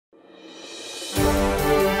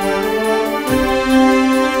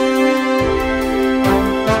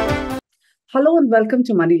Hello and welcome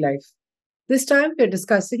to Moneylife. This time we're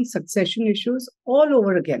discussing succession issues all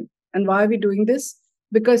over again. And why are we doing this?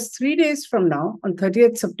 Because 3 days from now, on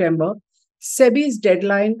 30th September, SEBI's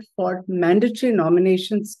deadline for mandatory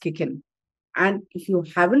nominations kick in. And if you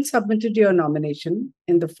haven't submitted your nomination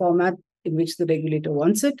in the format in which the regulator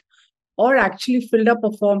wants it, or actually filled up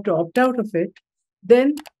a form to opt out of it,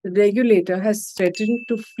 then the regulator has threatened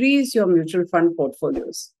to freeze your mutual fund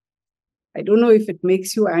portfolios. I don't know if it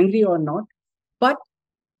makes you angry or not, but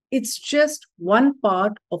it's just one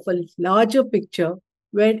part of a larger picture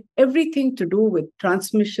where everything to do with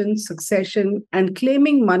transmission, succession, and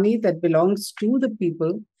claiming money that belongs to the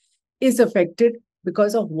people is affected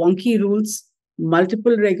because of wonky rules,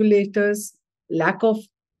 multiple regulators, lack of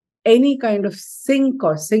any kind of sync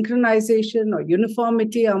or synchronization or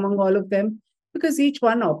uniformity among all of them, because each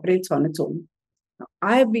one operates on its own. Now,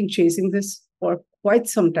 I have been chasing this for quite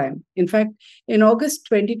some time. In fact, in August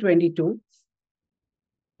 2022,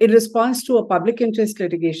 in response to a public interest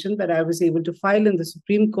litigation that I was able to file in the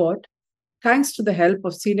Supreme Court, thanks to the help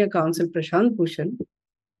of Senior Counsel Prashant Bhushan,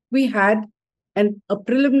 we had a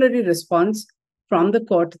preliminary response from the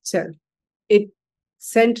court itself. It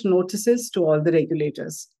sent notices to all the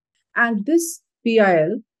regulators. And this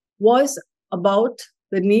PIL was about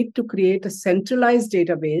the need to create a centralized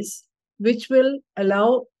database which will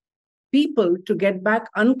allow people to get back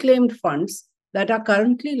unclaimed funds that are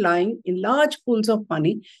currently lying in large pools of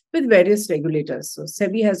money with various regulators. So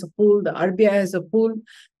SEBI has a pool, the RBI has a pool,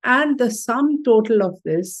 and the sum total of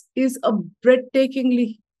this is a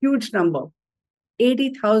breathtakingly huge number,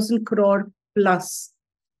 80,000 crore plus.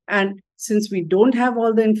 And since we don't have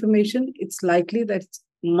all the information, it's likely that it's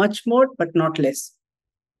much more, but not less.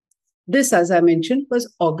 This, as I mentioned, was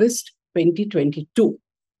August 2022.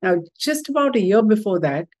 Now, just about a year before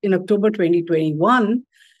that, in October 2021,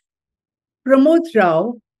 Pramod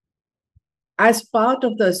Rao, as part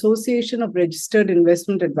of the Association of Registered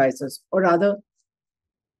Investment Advisors, or rather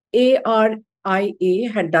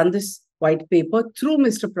ARIA, had done this white paper through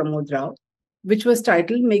Mr. Pramod Rao, which was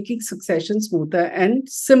titled Making Succession Smoother and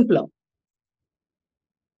Simpler.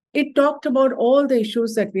 It talked about all the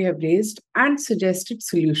issues that we have raised and suggested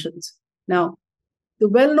solutions. Now, the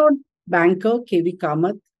well-known banker, K.V.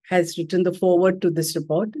 Kamath, has written the foreword to this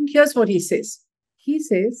report, and here's what he says. He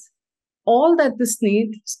says, all that this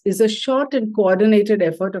needs is a short and coordinated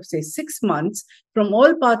effort of, say, 6 months from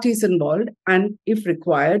all parties involved, and if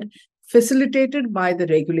required, facilitated by the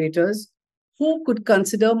regulators who could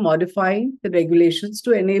consider modifying the regulations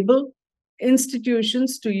to enable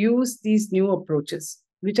institutions to use these new approaches.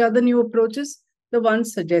 Which are the new approaches? The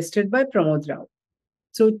ones suggested by Pramod Rao.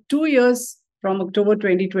 So 2 years from October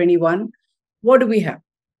 2021, what do we have?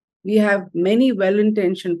 We have many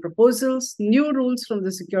well-intentioned proposals, new rules from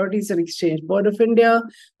the Securities and Exchange Board of India,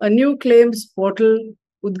 a new claims portal,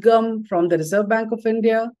 Udgam, from the Reserve Bank of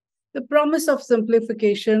India, the promise of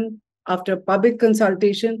simplification after public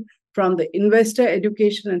consultation from the Investor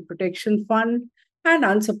Education and Protection Fund, and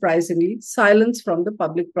unsurprisingly, silence from the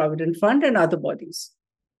Public Provident Fund and other bodies.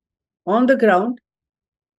 On the ground,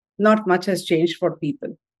 not much has changed for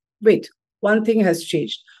people. Wait, one thing has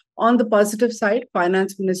changed. On the positive side,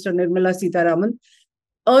 Finance Minister Nirmala Sitharaman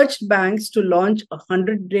urged banks to launch a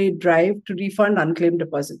 100-day drive to refund unclaimed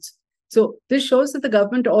deposits. So this shows that the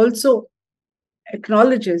government also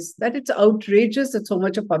acknowledges that it's outrageous that so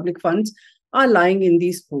much of public funds are lying in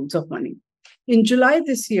these pools of money. In July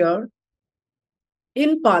this year,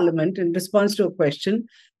 in Parliament, in response to a question,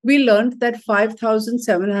 we learned that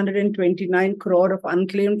 5,729 crore of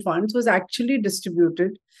unclaimed funds was actually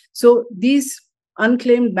distributed. So these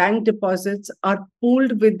unclaimed bank deposits are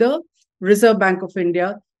pooled with the Reserve Bank of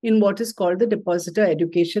India in what is called the Depositor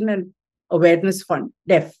Education and Awareness Fund,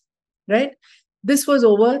 DEF, right? This was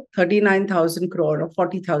over 39,000 crore or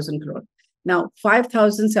 40,000 crore. Now,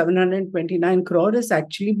 5,729 crore has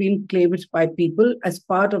actually been claimed by people as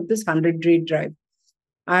part of this 100-day drive.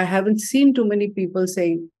 I haven't seen too many people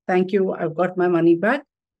saying, thank you, I've got my money back,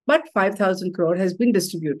 but 5,000 crore has been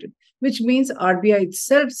distributed, which means RBI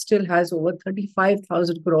itself still has over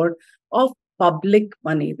 35,000 crore of public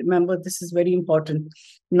money. Remember, this is very important.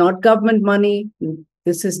 Not government money.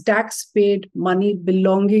 This is tax-paid money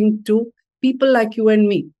belonging to people like you and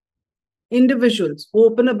me, individuals who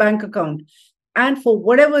open a bank account. And for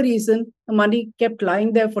whatever reason, the money kept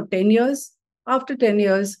lying there for 10 years. After 10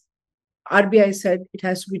 years, RBI said it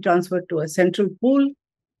has to be transferred to a central pool,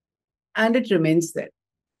 and it remains there.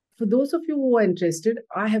 For those of you who are interested,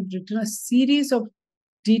 I have written a series of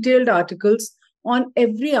detailed articles on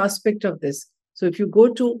every aspect of this. So if you go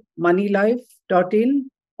to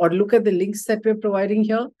moneylife.in or look at the links that we're providing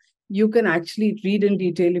here, you can actually read in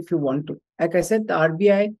detail if you want to. Like I said, the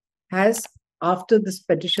RBI has, after this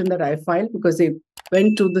petition that I filed, because they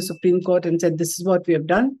went to the Supreme Court and said, this is what we have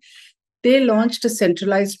done, they launched a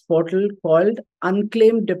centralized portal called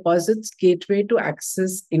Unclaimed Deposits Gateway to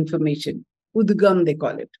Access Information. Udgam, they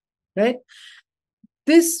call it, right?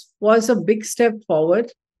 This was a big step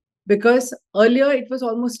forward because earlier it was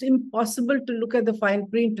almost impossible to look at the fine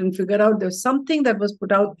print and figure out there's something that was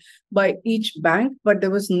put out by each bank, but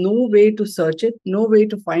there was no way to search it, no way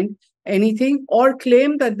to find anything or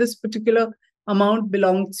claim that this particular amount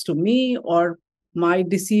belongs to me or my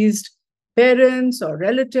deceased parents or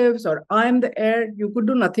relatives or I'm the heir. You could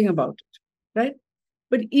do nothing about it, right?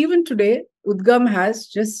 But even today, Udgam has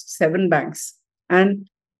just 7 banks. And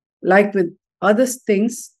like with other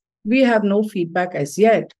things, we have no feedback as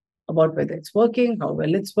yet about whether it's working, how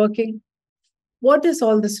well it's working. What does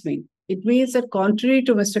all this mean? It means that contrary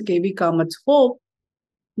to Mr. K.V. Kamat's hope,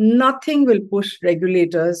 nothing will push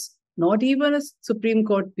regulators, not even a Supreme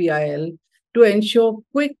Court PIL, to ensure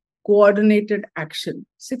quick, coordinated action.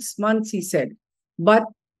 6 months, he said. But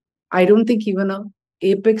I don't think even a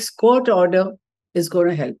apex court order is going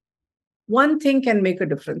to help. One thing can make a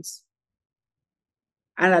difference.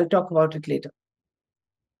 And I'll talk about it later.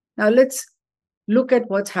 Now let's look at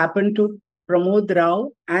what's happened to Pramod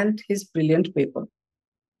Rao and his brilliant paper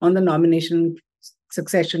on the nomination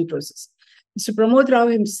succession process. Mr. Pramod Rao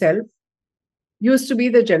himself used to be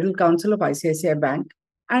the general counsel of ICICI Bank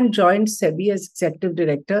and joined SEBI as executive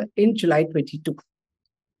director in July 22.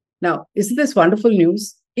 Now, isn't this wonderful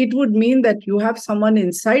news? It would mean that you have someone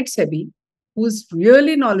inside SEBI who's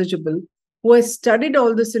really knowledgeable, who has studied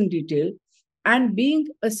all this in detail, and being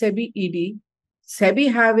a SEBI ED,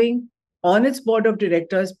 SEBI having on its board of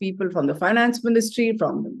directors people from the Finance Ministry,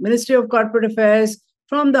 from the Ministry of Corporate Affairs,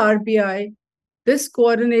 from the RBI, this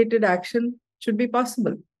coordinated action should be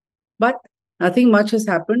possible. But nothing much has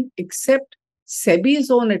happened except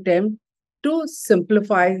SEBI's own attempt to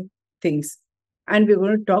simplify things. And we're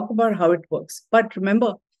going to talk about how it works. But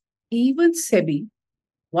remember, even SEBI,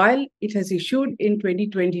 while it has issued in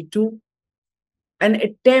 2022 an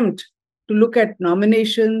attempt to look at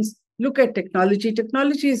nominations, look at technology.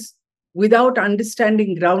 Technologies without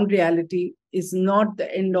understanding ground reality is not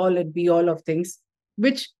the end all and be all of things,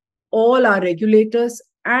 which all our regulators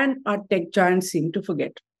and our tech giants seem to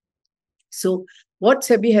forget. So what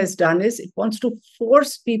SEBI has done is it wants to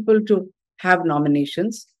force people to have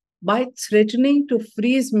nominations by threatening to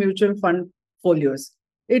freeze mutual fund folios.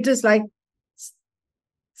 It is like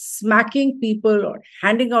smacking people or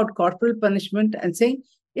handing out corporal punishment and saying,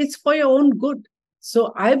 it's for your own good.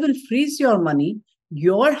 So I will freeze your money,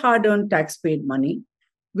 your hard-earned tax-paid money,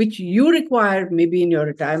 which you require maybe in your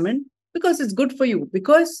retirement, because it's good for you.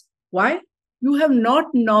 Because why? You have not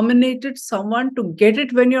nominated someone to get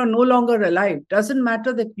it when you're no longer alive. Doesn't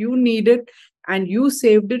matter that you need it and you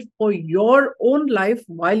saved it for your own life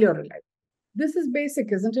while you're alive. This is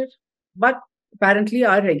basic, isn't it? But apparently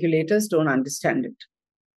our regulators don't understand it.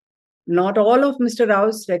 Not all of Mr.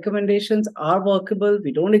 Rao's recommendations are workable.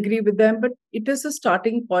 We don't agree with them, but it is a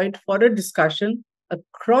starting point for a discussion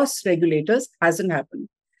across regulators. Hasn't happened.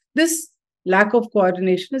 This lack of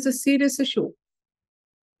coordination is a serious issue.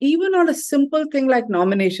 Even on a simple thing like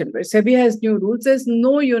nomination, where SEBI has new rules, there's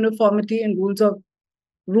no uniformity in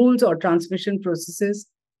rules or transmission processes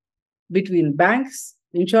between banks,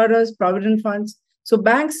 insurers, provident funds. So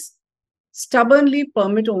banks stubbornly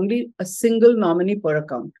permit only a single nominee per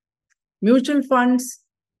account. Mutual funds,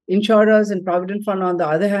 insurers, and provident fund, on the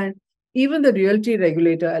other hand, even the realty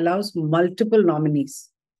regulator allows multiple nominees.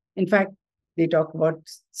 In fact, they talk about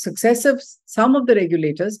some of the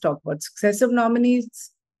regulators talk about successive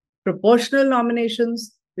nominees, proportional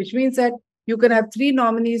nominations, which means that you can have 3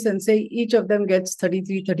 nominees and say each of them gets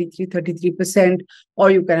 33%,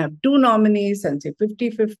 or you can have 2 nominees and say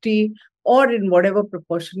 50-50, or in whatever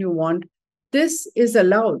proportion you want. This is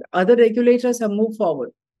allowed. Other regulators have moved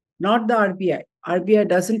forward. Not the RBI. RBI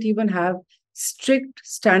doesn't even have strict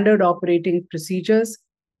standard operating procedures,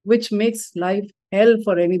 which makes life hell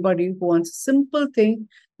for anybody who wants a simple thing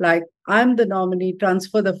like, I'm the nominee,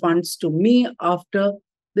 transfer the funds to me after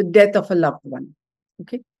the death of a loved one.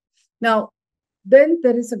 Okay. Now, then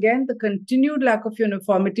there is again the continued lack of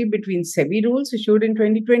uniformity between SEBI rules issued in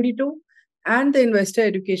 2022 and the Investor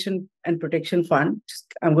Education and Protection Fund,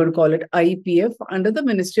 I'm going to call it IEPF, under the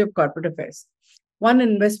Ministry of Corporate Affairs. One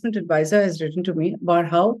investment advisor has written to me about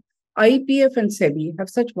how IEPF and SEBI have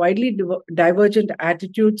such widely divergent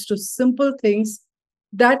attitudes to simple things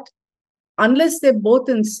that unless they're both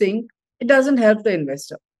in sync, it doesn't help the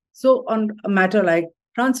investor. So on a matter like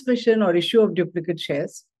transmission or issue of duplicate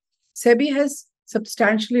shares, SEBI has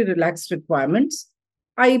substantially relaxed requirements.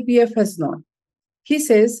 IEPF has not. He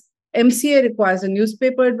says MCA requires a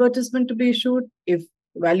newspaper advertisement to be issued if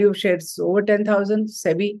value of shares is over 10,000.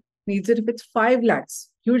 SEBI needs it if it's 5 lakhs.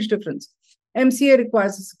 Huge difference. MCA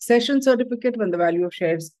requires a succession certificate when the value of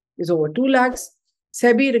shares is over 2 lakhs.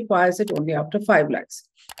 SEBI requires it only after 5 lakhs.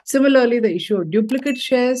 Similarly, the issue of duplicate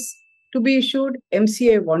shares to be issued,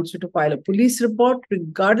 MCA wants you to file a police report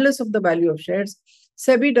regardless of the value of shares.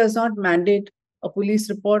 SEBI does not mandate a police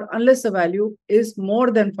report unless the value is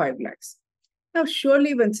more than 5 lakhs. Now,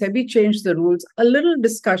 surely when SEBI changed the rules, a little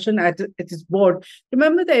discussion at its board.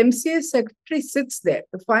 Remember, the MCA secretary sits there,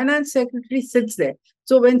 the finance secretary sits there.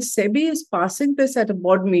 So when SEBI is passing this at a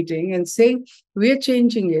board meeting and saying, we're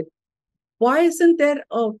changing it, why isn't there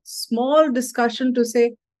a small discussion to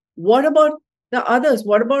say, what about the others?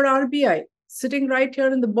 What about RBI sitting right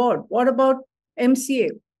here in the board? What about MCA?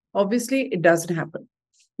 Obviously, it doesn't happen.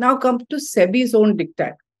 Now come to SEBI's own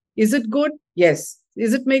diktat. Is it good? Yes.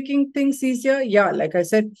 Is it making things easier? Yeah, like I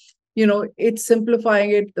said, it's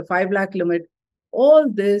simplifying it, the 5 lakh limit. All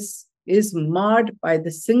this is marred by the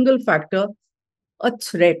single factor, a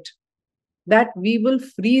threat that we will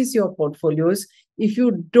freeze your portfolios if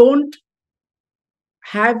you don't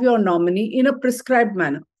have your nominee in a prescribed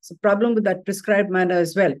manner. It's a problem with that prescribed manner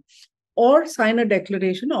as well. Or sign a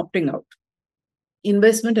declaration opting out.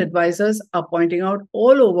 Investment advisors are pointing out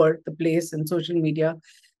all over the place in social media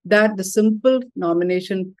that the simple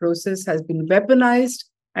nomination process has been weaponized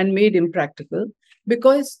and made impractical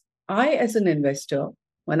because I, as an investor,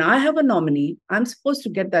 when I have a nominee, I'm supposed to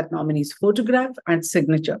get that nominee's photograph and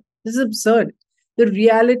signature. This is absurd. The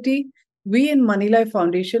reality, we in Moneylife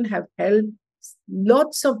Foundation have held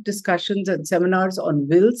lots of discussions and seminars on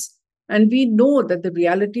wills, and we know that the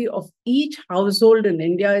reality of each household in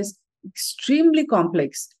India is extremely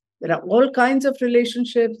complex. There are all kinds of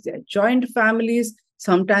relationships, there are joint families.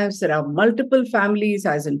 Sometimes there are multiple families,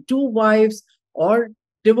 as in 2 wives or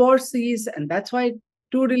divorcees, and that's why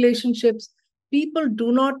 2 relationships. People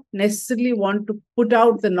do not necessarily want to put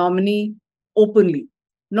out the nominee openly,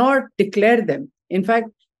 nor declare them. In fact,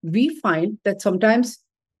 we find that sometimes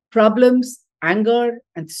problems, anger,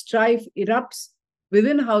 and strife erupts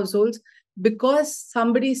within households because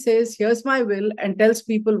somebody says, here's my will, and tells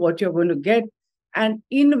people what you're going to get. And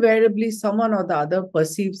invariably, someone or the other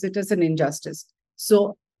perceives it as an injustice.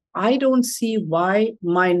 So I don't see why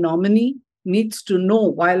my nominee needs to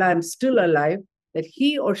know while I'm still alive that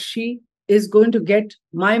he or she is going to get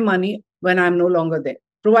my money when I'm no longer there.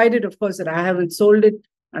 Provided, of course, that I haven't sold it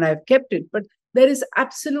and I've kept it. But there is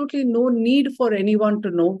absolutely no need for anyone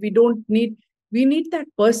to know. We need that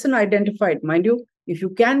person identified. Mind you, if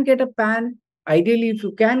you can get a PAN, ideally, if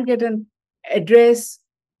you can get an address,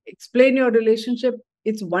 explain your relationship,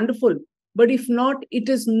 it's wonderful. But if not, it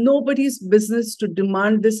is nobody's business to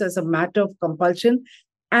demand this as a matter of compulsion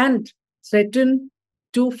and threaten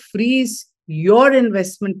to freeze your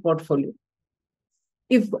investment portfolio.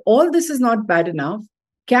 If all this is not bad enough,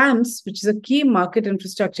 CAMS, which is a key market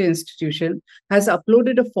infrastructure institution, has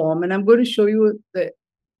uploaded a form, and I'm going to show you the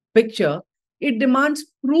picture. It demands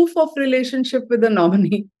proof of relationship with the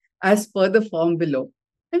nominee as per the form below.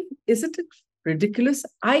 And isn't it ridiculous?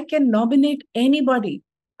 I can nominate anybody.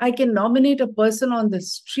 I can nominate a person on the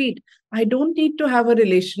street. I don't need to have a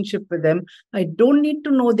relationship with them. I don't need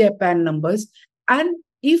to know their PAN numbers. And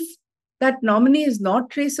if that nominee is not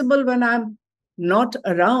traceable when I'm not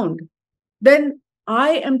around, then I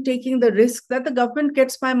am taking the risk that the government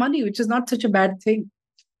gets my money, which is not such a bad thing.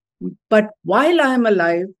 But while I'm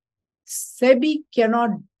alive, SEBI cannot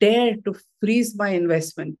dare to freeze my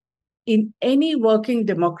investment. In any working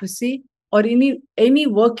democracy or any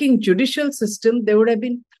working judicial system, there would have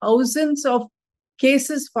been thousands of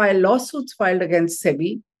lawsuits filed against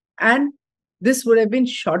SEBI, and this would have been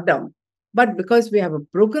shot down. But because we have a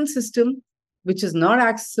broken system, which is not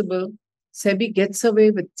accessible, SEBI gets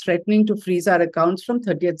away with threatening to freeze our accounts from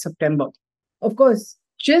 30th September. Of course,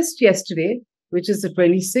 just yesterday, which is the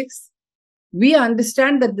 26th, we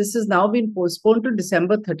understand that this has now been postponed to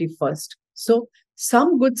December 31st. So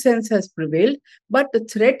some good sense has prevailed, but the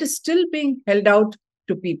threat is still being held out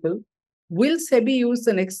to people. Will SEBI use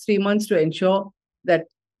the next 3 months to ensure that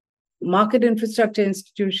market infrastructure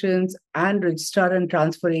institutions and registrar and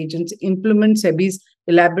transfer agents implement SEBI's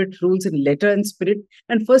elaborate rules in letter and spirit?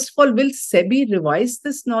 And first of all, will SEBI revise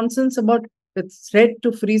this nonsense about the threat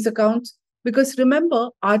to freeze accounts? Because remember,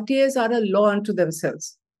 RTAs are a law unto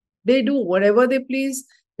themselves. They do whatever they please.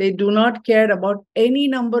 They do not care about any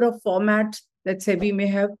number of formats that SEBI may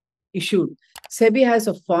have issued. SEBI has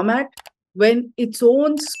a format when its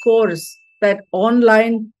own scores that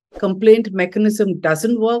online complaint mechanism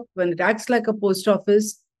doesn't work, when it acts like a post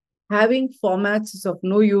office, having formats is of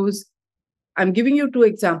no use. I'm giving you two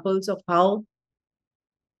examples of how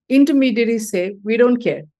intermediaries say, we don't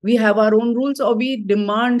care. We have our own rules, or we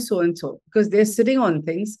demand so and so, because they're sitting on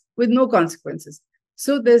things with no consequences.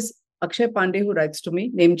 So there's Akshay Pandey, who writes to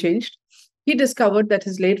me, name changed. He discovered that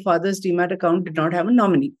his late father's Demat account did not have a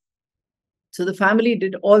nominee. So the family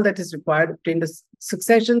did all that is required, obtained a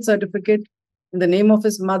succession certificate in the name of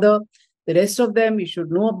his mother. The rest of them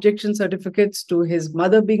issued no objection certificates to his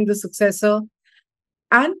mother being the successor,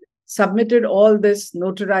 and submitted all this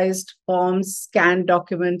notarized forms, scanned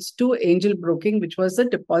documents to Angel Broking, which was a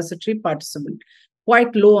depository participant,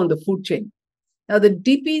 quite low on the food chain. Now, the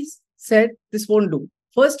DPs said this won't do.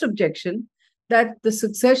 First objection, that the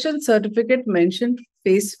succession certificate mentioned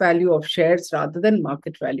face value of shares rather than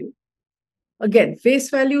market value. Again, face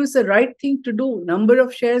value is the right thing to do. Number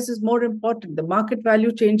of shares is more important. The market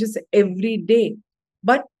value changes every day.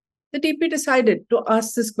 But the DP decided to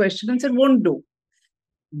ask this question and said, won't do.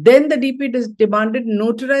 Then the DP demanded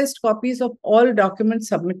notarized copies of all documents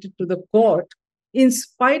submitted to the court, in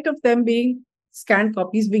spite of them being scanned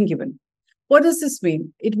copies being given. What does this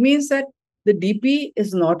mean? It means that the DP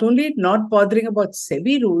is not only not bothering about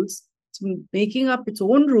SEBI rules, it's making up its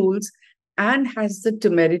own rules and has the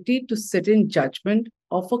temerity to sit in judgment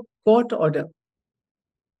of a court order.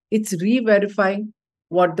 It's re-verifying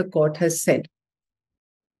what the court has said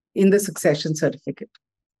in the succession certificate.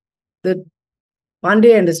 The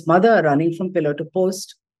Pandey and his mother are running from pillar to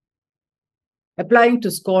post. Applying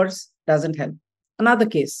to scores doesn't help. Another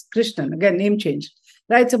case, Krishnan, again, name change,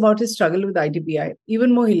 writes about his struggle with IDBI.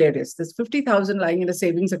 Even more hilarious, there's 50,000 lying in a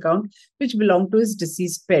savings account which belonged to his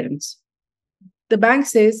deceased parents. The bank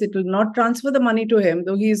says it will not transfer the money to him,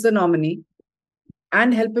 though he is the nominee,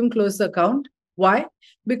 and help him close the account. Why?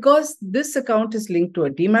 Because this account is linked to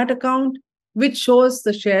a Demat account, which shows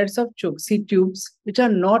the shares of Choksi Tubes, which are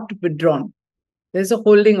not withdrawn. There's a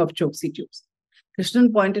holding of Choksi Tubes.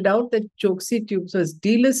 Krishnan pointed out that Choksi Tubes was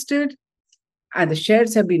delisted and the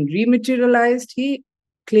shares have been rematerialized. He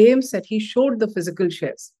claims that he showed the physical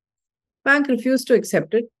shares. Bank refused to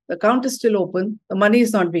accept it. The account is still open. The money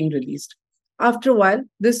is not being released. After a while,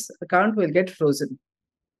 this account will get frozen.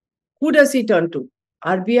 Who does he turn to?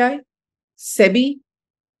 RBI? SEBI?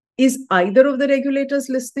 Is either of the regulators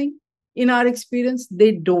listening? In our experience,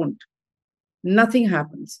 they don't. Nothing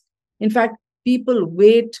happens. In fact, people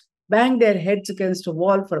wait, bang their heads against a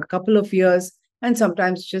wall for a couple of years, and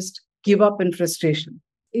sometimes just give up in frustration.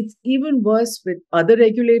 It's even worse with other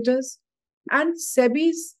regulators. And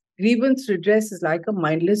SEBI's grievance redress is like a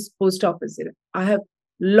mindless post office. I have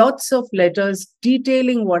lots of letters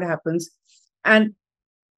detailing what happens, and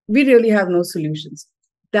we really have no solutions.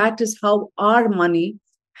 That is how our money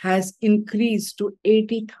has increased to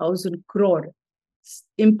 80,000 crore,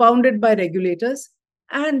 impounded by regulators,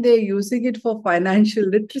 and they're using it for financial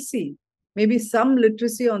literacy. Maybe some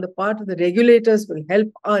literacy on the part of the regulators will help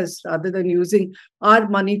us rather than using our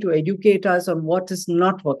money to educate us on what is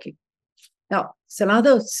not working. Now, it's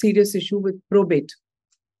another serious issue with probate.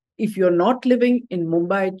 If you're not living in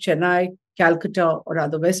Mumbai, Chennai, Calcutta, or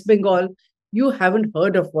rather West Bengal, you haven't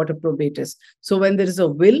heard of what a probate is. So when there is a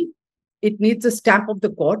will, it needs a stamp of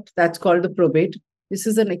the court. That's called the probate. This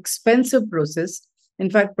is an expensive process. In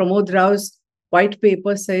fact, Pramod Rao's white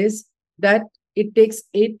paper says that it takes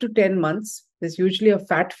 8 to 10 months. There's usually a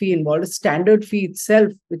fat fee involved, a standard fee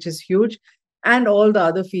itself, which is huge, and all the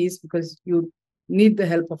other fees because you need the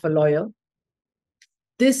help of a lawyer.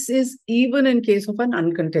 This is even in case of an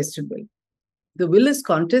uncontested will. The will is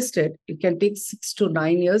contested, it can take 6 to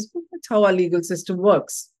 9 years, but that's how our legal system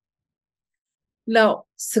works. Now,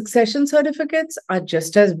 succession certificates are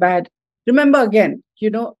just as bad. Remember again,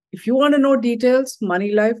 if you want to know details,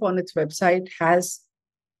 Moneylife on its website has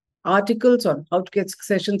articles on how to get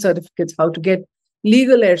succession certificates, how to get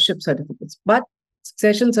legal heirship certificates. But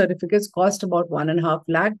succession certificates cost about 1.5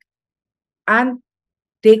 lakh and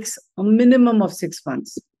takes a minimum of 6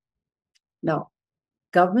 months. Now,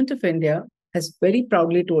 Government of India has very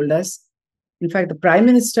proudly told us, in fact, the Prime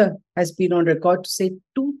Minister has been on record to say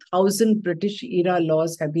 2,000 British era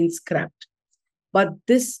laws have been scrapped. But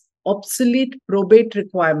this obsolete probate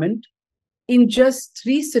requirement in just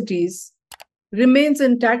 3 cities remains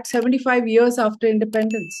intact 75 years after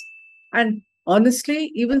independence. And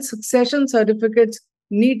honestly, even succession certificates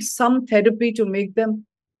need some therapy to make them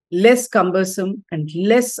less cumbersome and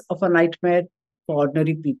less of a nightmare for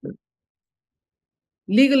ordinary people.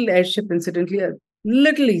 Legal heirship, incidentally, a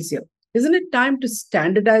little easier. Isn't it time to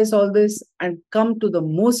standardize all this and come to the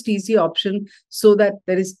most easy option so that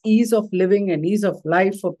there is ease of living and ease of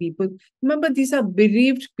life for people? Remember, these are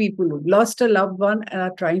bereaved people who've lost a loved one and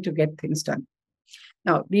are trying to get things done.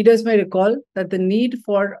 Now, readers may recall that the need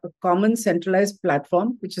for a common centralized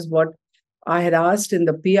platform, which is what I had asked in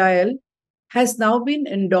the PIL, has now been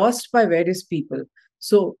endorsed by various people.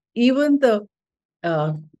 So even the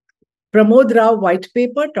Pramod Rao white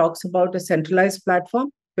paper talks about a centralized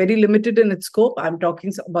platform, very limited in its scope. I'm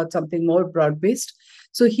talking about something more broad-based.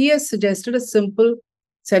 So he has suggested a simple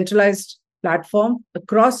centralized platform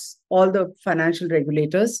across all the financial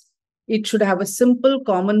regulators. It should have a simple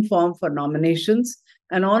common form for nominations,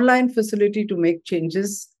 an online facility to make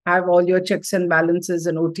changes, have all your checks and balances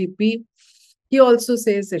and OTP. He also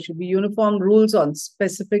says there should be uniform rules on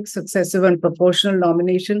specific, successive, and proportional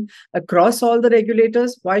nomination across all the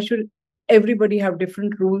regulators. Why should everybody have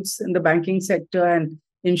different rules in the banking sector and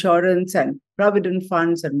insurance and provident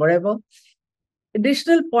funds and whatever?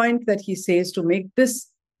 Additional point that he says to make this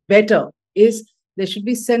better is there should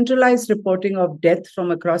be centralized reporting of death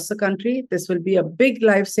from across the country. This will be a big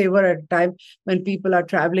lifesaver at a time when people are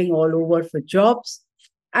traveling all over for jobs.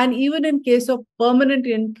 And even in case of permanent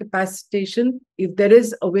incapacitation, if there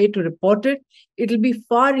is a way to report it, it'll be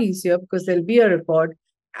far easier because there'll be a record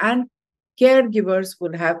and caregivers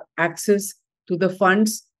would have access to the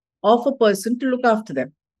funds of a person to look after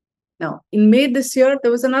them. Now, in May this year,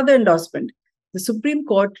 there was another endorsement. The Supreme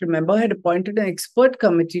Court, remember, had appointed an expert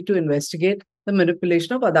committee to investigate the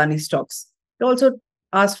manipulation of Adani stocks. It also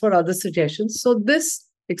asked for other suggestions. So this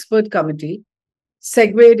expert committee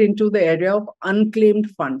segued into the area of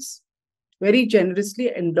unclaimed funds, very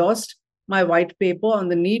generously endorsed my white paper on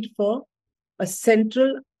the need for a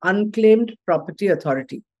central unclaimed property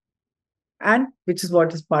authority, and which is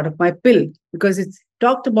what is part of my bill, because it's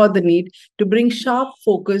talked about the need to bring sharp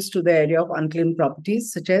focus to the area of unclaimed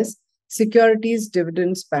properties, such as securities,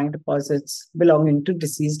 dividends, bank deposits belonging to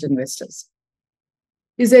deceased investors.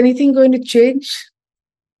 Is anything going to change?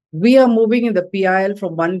 We are moving in the PIL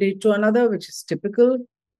from one day to another, which is typical.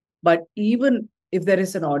 But even if there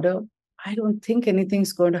is an order, I don't think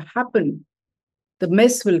anything's going to happen. The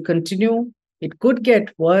mess will continue. It could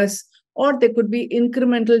get worse, or there could be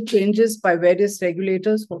incremental changes by various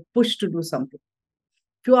regulators who are pushed to do something.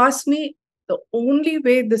 If you ask me, the only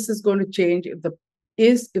way this is going to change if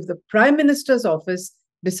the Prime Minister's office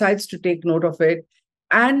decides to take note of it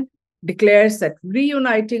and declares that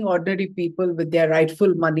reuniting ordinary people with their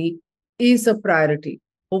rightful money is a priority,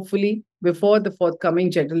 hopefully before the forthcoming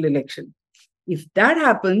general election. If that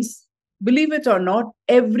happens, believe it or not,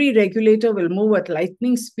 every regulator will move at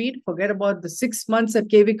lightning speed. Forget about the 6 months that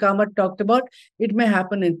KV Kamath talked about. It may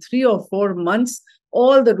happen in 3 or 4 months.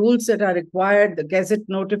 All the rules that are required, the Gazette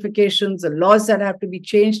notifications, the laws that have to be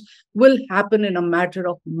changed will happen in a matter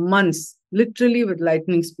of months, literally with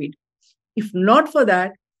lightning speed. If not for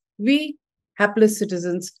that, we hapless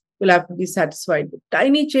citizens will have to be satisfied with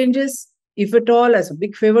tiny changes, if at all, as a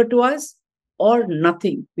big favor to us, or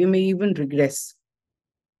nothing. We may even regress.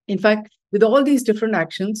 In fact, with all these different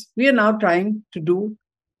actions, we are now trying to do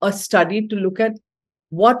a study to look at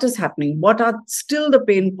what is happening, what are still the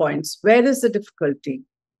pain points, where is the difficulty.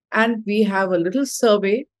 And we have a little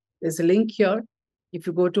survey. There's a link here. If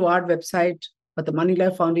you go to our website or the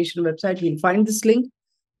Moneylife Foundation website, you'll find this link.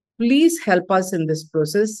 Please help us in this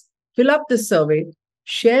process. Fill up this survey,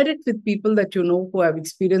 share it with people that you know who have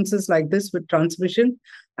experiences like this with transmission,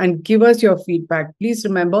 and give us your feedback. Please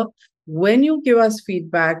remember, when you give us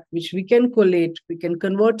feedback, which we can collate, we can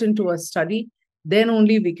convert into a study, then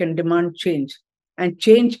only we can demand change. And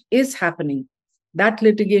change is happening. That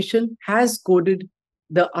litigation has goaded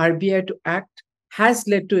the RBI to act, has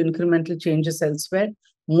led to incremental changes elsewhere.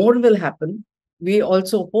 More will happen. We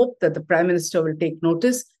also hope that the Prime Minister will take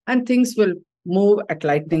notice and things will move at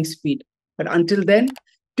lightning speed. But until then,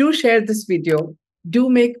 do share this video, do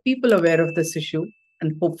make people aware of this issue,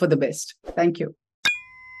 and hope for the best. Thank you.